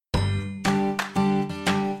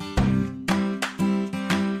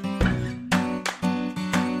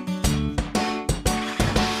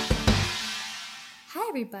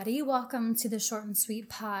everybody. Welcome to the Short and Sweet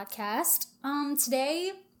podcast.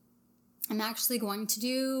 Today, I'm actually going to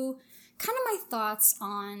do kind of my thoughts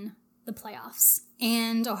on the playoffs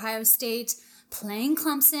and Ohio State playing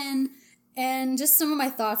Clemson and just some of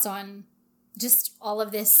my thoughts on just all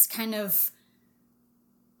of this kind of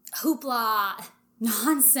hoopla,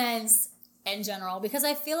 nonsense in general. Because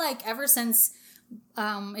I feel like ever since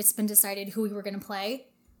it's been decided who we were going to play,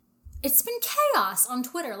 it's been chaos on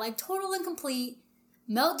Twitter, like total and complete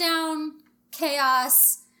meltdown,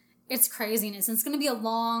 chaos. It's craziness. And it's going to be a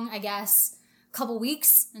long, I guess, couple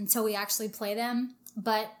weeks until we actually play them.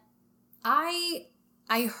 But I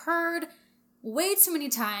heard way too many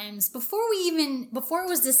times before it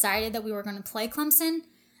was decided that we were going to play Clemson,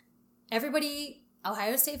 everybody,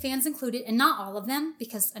 Ohio State fans included, and not all of them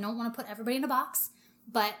because I don't want to put everybody in a box,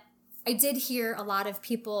 but I did hear a lot of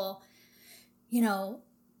people,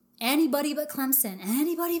 anybody but Clemson.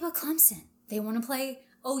 They want to play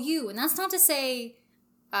OU. And that's not to say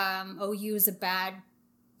OU is a bad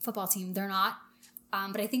football team. They're not.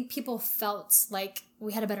 But I think people felt like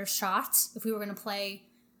we had a better shot if we were going to play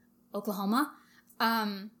Oklahoma.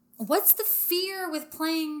 What's the fear with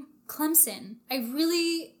playing Clemson?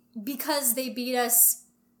 Because they beat us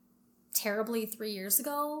terribly 3 years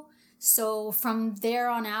ago. So from there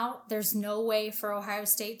on out, there's no way for Ohio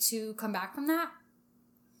State to come back from that.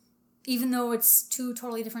 Even though it's two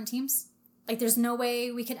totally different teams. Like, there's no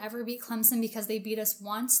way we could ever beat Clemson because they beat us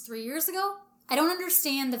once 3 years ago. I don't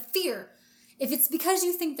understand the fear. If it's because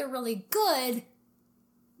you think they're really good,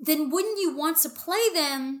 then wouldn't you want to play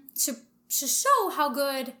them to show how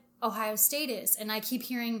good Ohio State is? And I keep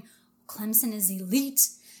hearing, Clemson is elite.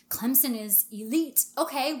 Clemson is elite.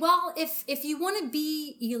 Okay, well, if you want to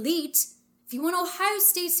be elite, if you want Ohio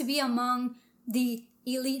State to be among the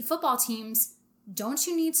elite football teams, don't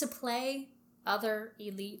you need to play other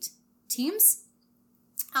elite teams?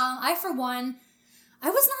 For one, I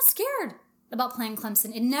was not scared about playing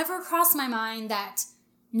Clemson. It never crossed my mind that,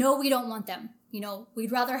 no, we don't want them.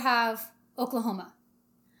 We'd rather have Oklahoma.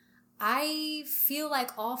 I feel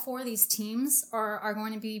like all four of these teams are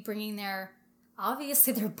going to be bringing their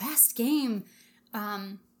best game,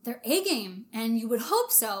 their A game, and you would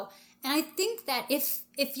hope so. And I think that if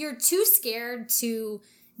you're too scared to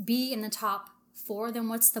be in the top four, then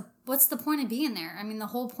what's the point of being there? I mean, the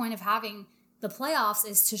whole point of having the playoffs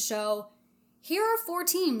is to show, here are four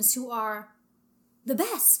teams who are the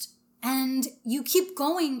best, and you keep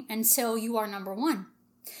going until you are number one.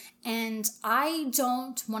 And I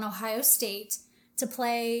don't want Ohio State to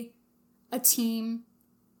play a team,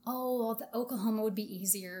 the Oklahoma would be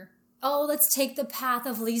easier. Oh, let's take the path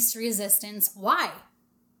of least resistance. Why?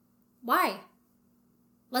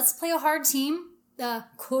 Let's play a hard team, the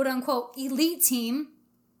quote-unquote elite team,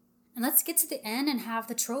 and let's get to the end and have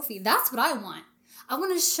the trophy. That's what I want. I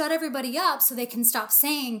want to shut everybody up so they can stop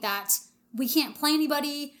saying that we can't play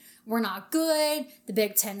anybody, we're not good, the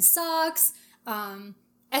Big Ten sucks,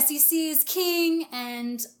 SEC is king,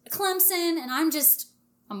 and Clemson, and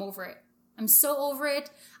I'm over it. I'm so over it.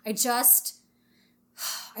 I just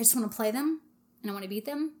want to play them, and I want to beat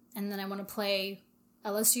them, and then I want to play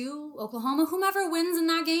LSU, Oklahoma, whomever wins in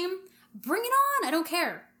that game, bring it on. I don't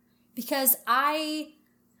care. Because I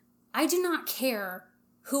do not care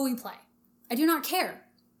who we play. I do not care.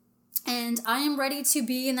 And I am ready to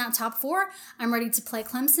be in that top four. I'm ready to play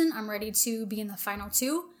Clemson. I'm ready to be in the final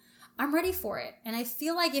two. I'm ready for it. And I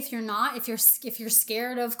feel like if you're not, if you're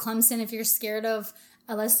scared of Clemson, if you're scared of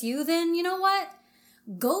LSU, then you know what?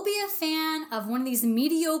 Go be a fan of one of these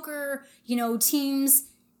mediocre, teams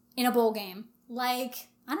in a bowl game. Like,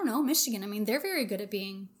 I don't know, Michigan. I mean, they're very good at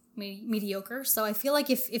being mediocre. So I feel like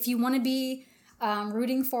if you want to be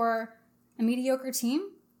rooting for a mediocre team,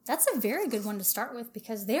 that's a very good one to start with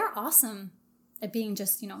because they are awesome at being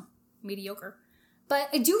just, mediocre. But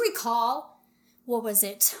I do recall, what was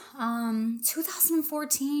it?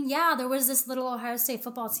 2014. Yeah, there was this little Ohio State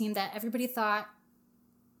football team that everybody thought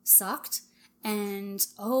sucked. And,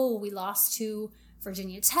 we lost to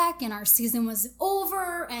Virginia Tech and our season was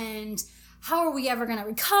over and how are we ever going to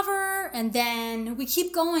recover? And then we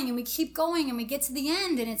keep going and we keep going and we get to the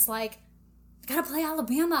end and it's like, we got to play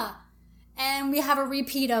Alabama. And we have a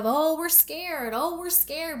repeat of, we're scared.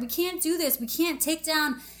 We can't do this. We can't take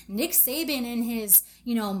down Nick Saban and his,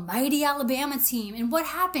 mighty Alabama team. And what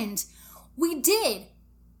happened? We did.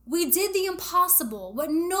 We did the impossible. What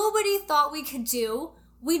nobody thought we could do,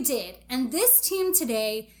 we did. And this team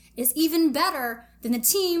today is even better than the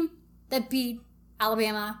team that beat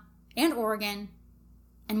Alabama and Oregon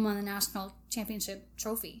and won the national championship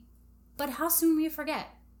trophy. But how soon will we forget?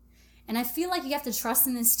 And I feel like you have to trust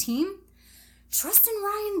in this team Tristan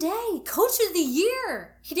Ryan Day, Coach of the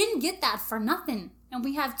Year. He didn't get that for nothing. And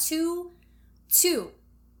we have two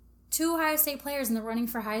Ohio State players in the running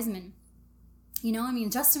for Heisman.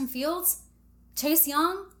 Justin Fields, Chase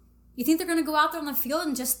Young. You think they're going to go out there on the field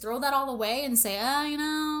and just throw that all away and say,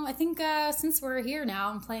 I think since we're here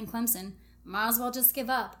now and playing Clemson, might as well just give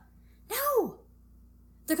up. No!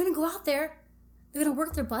 They're going to go out there, they're going to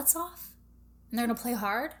work their butts off, and they're going to play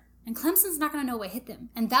hard, and Clemson's not going to know what hit them.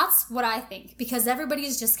 And that's what I think, because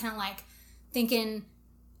everybody's just kind of like thinking,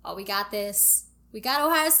 oh, we got this. We got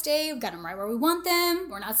Ohio State. We got them right where we want them.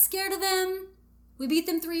 We're not scared of them. We beat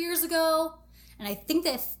them 3 years ago. And I think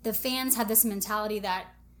that the fans have this mentality that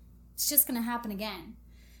it's just going to happen again.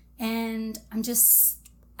 And I'm just,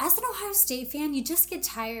 as an Ohio State fan, you just get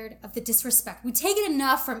tired of the disrespect. We take it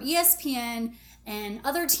enough from ESPN and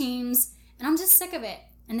other teams, and I'm just sick of it.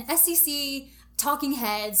 And the SEC talking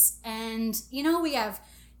heads, and, we have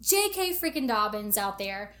J.K. freaking Dobbins out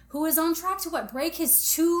there, who is on track to, break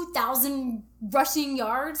his 2,000 rushing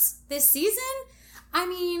yards this season? I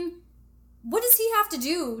mean, what does he have to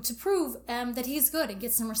do to prove that he's good and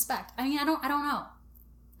get some respect? I don't know.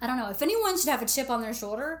 I don't know. If anyone should have a chip on their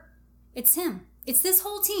shoulder, it's him. It's this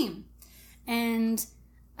whole team. And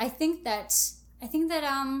I think that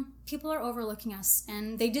people are overlooking us.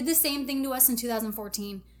 And they did the same thing to us in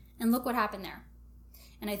 2014. And look what happened there.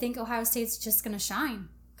 And I think Ohio State's just going to shine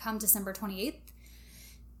come December 28th.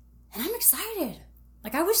 And I'm excited.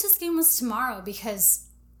 I wish this game was tomorrow, because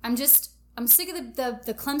I'm sick of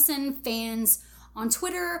the Clemson fans on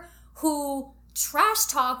Twitter who trash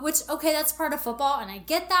talk, which, okay, that's part of football, and I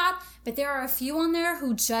get that, but there are a few on there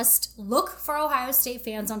who just look for Ohio State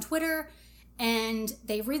fans on Twitter, and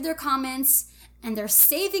they read their comments, and they're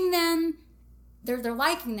saving them, they're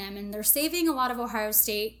liking them, and they're saving a lot of Ohio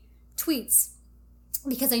State tweets,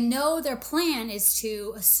 because I know their plan is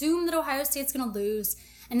to assume that Ohio State's going to lose,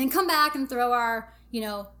 and then come back and throw our,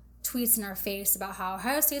 tweets in our face about how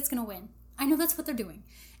Ohio State's going to win. I know that's what they're doing.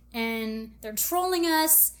 And they're trolling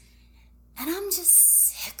us, and I'm just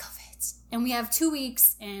sick of it. And we have 2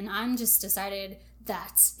 weeks, and I'm just decided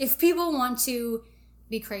that if people want to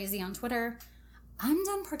be crazy on Twitter, I'm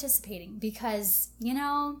done participating, because,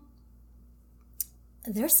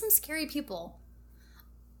 there's some scary people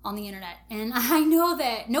on the internet. And I know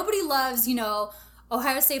that nobody loves,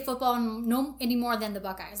 Ohio State football no any more than the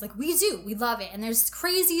Buckeyes. We do. We love it. And there's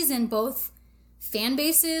crazies in both fan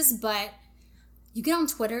bases, but you get on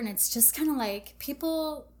Twitter and it's just kind of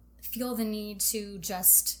people feel the need to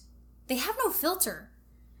they have no filter.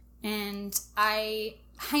 And I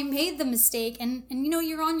made the mistake, and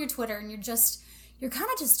you're on your Twitter and you're kind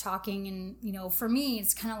of just talking, and for me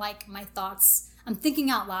it's kind of my thoughts, I'm thinking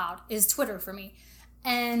out loud is Twitter for me.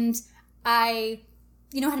 And I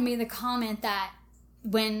had made the comment that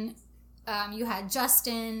when you had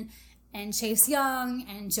Justin and Chase Young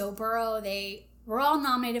and Joe Burrow, they were all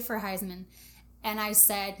nominated for Heisman. And I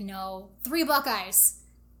said, 3 Buckeyes.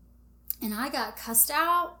 And I got cussed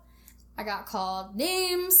out. I got called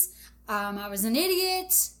names. I was an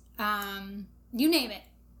idiot. You name it.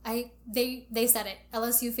 They said it.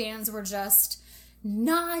 LSU fans were just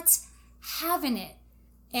not having it.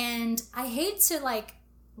 And I hate to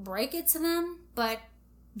break it to them, but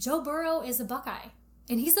Joe Burrow is a Buckeye.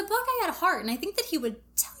 And he's a Buckeye at heart. And I think that he would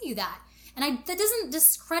tell you that. And that doesn't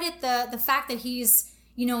discredit the fact that he's,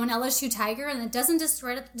 an LSU Tiger. And it doesn't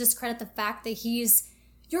discredit the fact that he's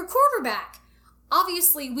your quarterback.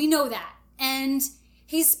 Obviously, we know that. And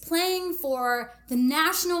he's playing for the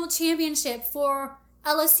national championship for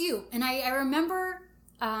LSU. And I remember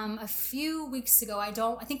a few weeks ago, I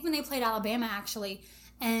think when they played Alabama, actually,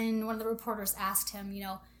 and one of the reporters asked him,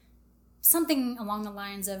 something along the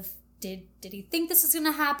lines of, did he think this was going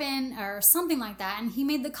to happen or something like that? And he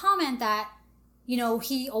made the comment that,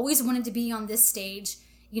 he always wanted to be on this stage,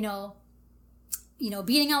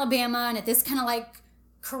 beating Alabama and at this kind of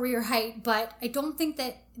career height. But I don't think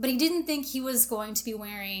but he didn't think he was going to be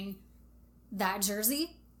wearing that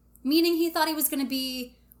jersey, meaning he thought he was going to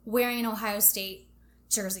be wearing an Ohio State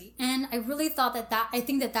jersey. And I really thought I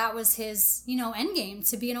think that was his, end game,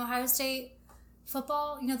 to be an Ohio State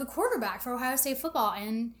football, the quarterback for Ohio State football.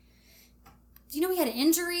 And, he had an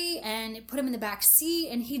injury and it put him in the back seat,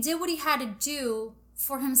 and he did what he had to do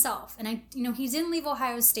for himself. And he didn't leave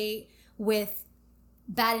Ohio State with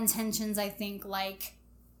bad intentions, I think, like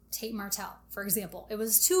Tate Martell, for example. It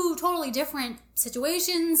was 2 totally different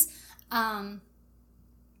situations.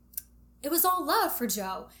 It was all love for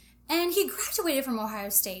Joe. And he graduated from Ohio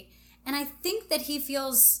State. And I think that he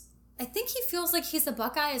feels like he's a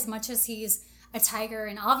Buckeye as much as he's a Tiger.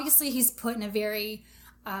 And obviously he's put in a very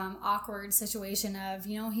awkward situation of,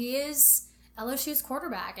 he is LSU's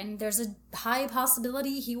quarterback, and there's a high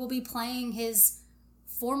possibility he will be playing his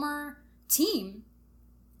former team.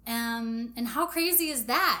 And how crazy is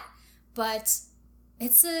that? But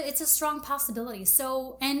it's a strong possibility.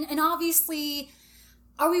 So, and obviously,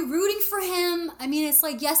 are we rooting for him? I mean, it's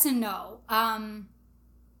like yes and no.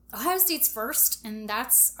 Ohio State's first, and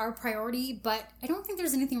that's our priority, but I don't think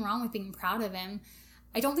there's anything wrong with being proud of him.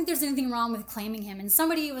 I don't think there's anything wrong with claiming him. And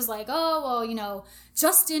somebody was like, oh, well,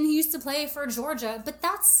 Justin, he used to play for Georgia. But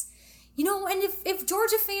that's, and if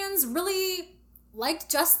Georgia fans really liked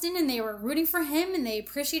Justin and they were rooting for him and they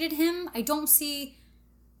appreciated him, I don't see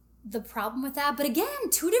the problem with that. But again,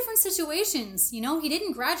 two different situations. He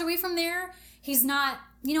didn't graduate from there. He's not,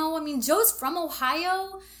 Joe's from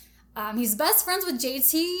Ohio. He's best friends with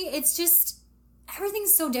JT. It's just,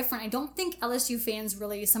 everything's so different. I don't think LSU fans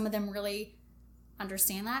really, some of them really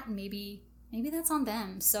understand that, and maybe that's on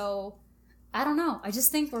them. So I don't know. I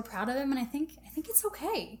just think we're proud of him, and I think it's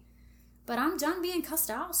okay. But I'm done being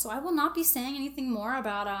cussed out, so I will not be saying anything more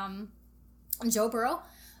about Joe Burrow.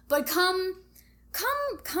 But come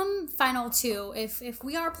final two, if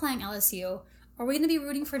we are playing LSU, are we going to be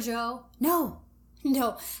rooting for Joe? No.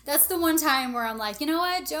 That's the one time where I'm like, you know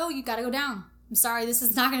what, Joe, you got to go down. I'm sorry, this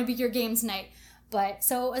is not going to be your game tonight. But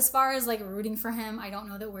so as far as like rooting for him, I don't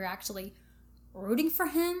know that we're actually rooting for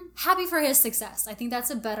him. Happy for his success. I think that's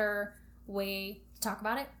a better way to talk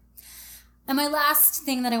about it. And my last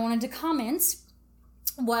thing that I wanted to comment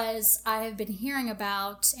was I have been hearing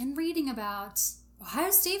about and reading about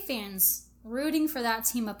Ohio State fans rooting for that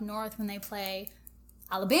team up north when they play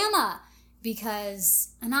Alabama.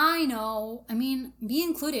 Because, and I know, me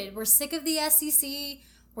included, we're sick of the SEC,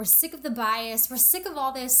 we're sick of the bias, we're sick of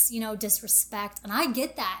all this, disrespect, and I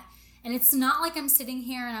get that. And it's not like I'm sitting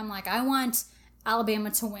here and I'm like, I want Alabama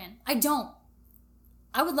to win. I don't.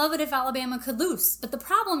 I would love it if Alabama could lose. But the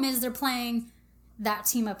problem is they're playing that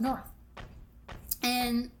team up north.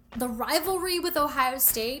 And the rivalry with Ohio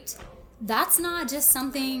State, that's not just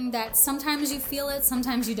something that sometimes you feel it,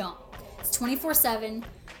 sometimes you don't. It's 24/7,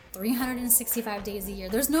 365 days a year.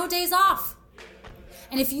 There's no days off.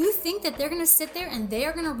 And if you think that they're going to sit there and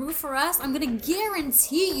they're going to root for us, I'm going to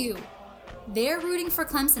guarantee you they're rooting for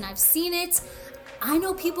Clemson. I've seen it. I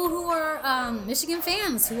know people who are Michigan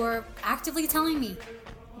fans who are actively telling me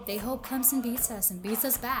they hope Clemson beats us and beats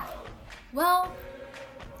us back. Well,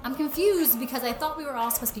 I'm confused because I thought we were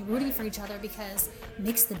all supposed to be rooting for each other because it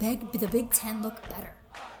makes the Big Ten look better.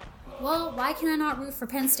 Well, why can I not root for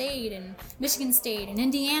Penn State and Michigan State and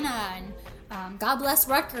Indiana and God bless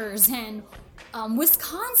Rutgers and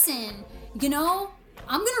Wisconsin? I'm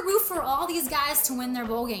going to root for all these guys to win their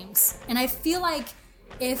bowl games. And I feel like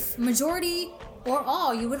if majority or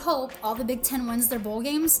all, you would hope, all the Big Ten wins their bowl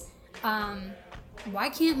games, why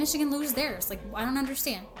can't Michigan lose theirs? Like, I don't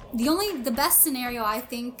understand. The best scenario, I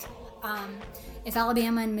think, if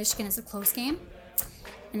Alabama and Michigan is a close game,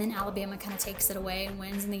 and then Alabama kind of takes it away and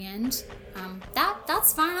wins in the end,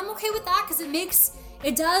 that's fine. I'm okay with that because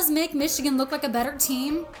it does make Michigan look like a better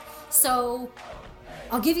team. So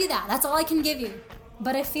I'll give you that. That's all I can give you.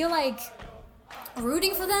 But I feel like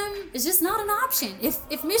rooting for them is just not an option.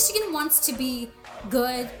 If Michigan wants to be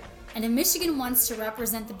good and if Michigan wants to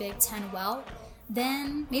represent the Big Ten well,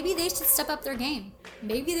 then maybe they should step up their game.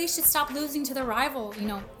 Maybe they should stop losing to their rival,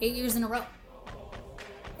 8 years in a row.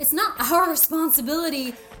 It's not our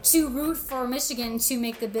responsibility to root for Michigan to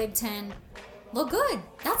make the Big Ten look good.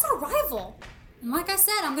 That's our rival. And like I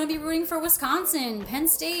said, I'm going to be rooting for Wisconsin, Penn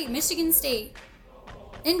State, Michigan State,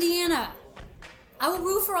 Indiana. I will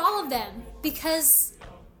root for all of them because,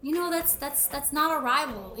 that's not our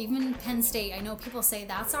rival. Even Penn State, I know people say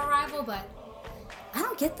that's our rival, but I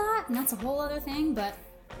don't get that, and that's a whole other thing, but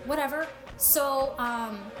whatever. So,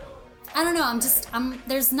 I don't know,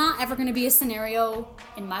 there's not ever going to be a scenario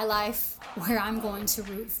in my life where I'm going to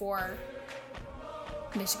root for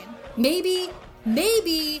Michigan. Maybe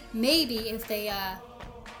if they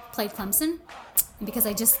played Clemson, because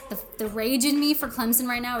the rage in me for Clemson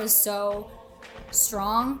right now is so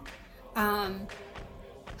strong. And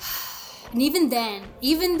even then,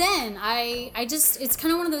 it's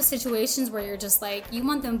kind of one of those situations where you're just like, you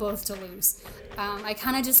want them both to lose. I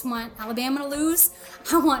kind of just want Alabama to lose.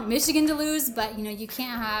 I want Michigan to lose, but you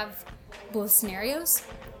can't have both scenarios.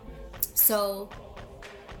 So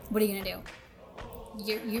what are you gonna do?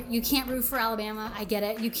 You can't root for Alabama. I get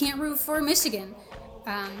it. You can't root for Michigan.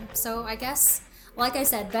 So I guess, like I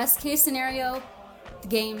said, best case scenario, the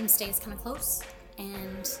game stays kind of close,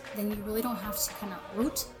 and then you really don't have to kind of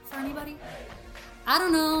root for anybody. I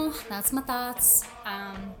don't know. That's my thoughts.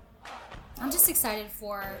 I'm just excited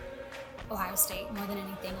for Ohio State more than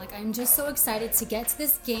anything. Like, I'm just so excited to get to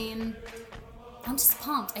this game. I'm just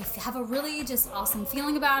pumped. I have a really just awesome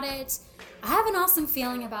feeling about it. I have an awesome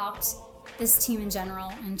feeling about this team in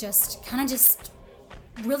general, and just kind of just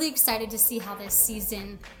really excited to see how this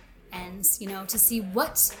season ends, you know, to see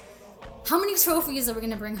how many trophies are we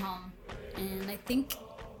going to bring home. And I think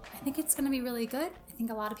it's going to be really good. I think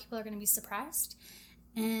a lot of people are going to be surprised.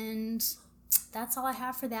 And that's all I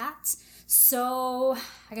have for that. So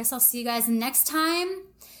I guess I'll see you guys next time.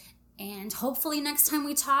 And hopefully next time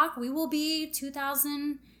we talk, we will be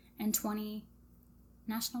 2020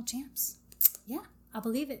 national champs. Yeah, I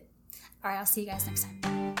believe it. All right, I'll see you guys next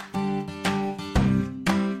time.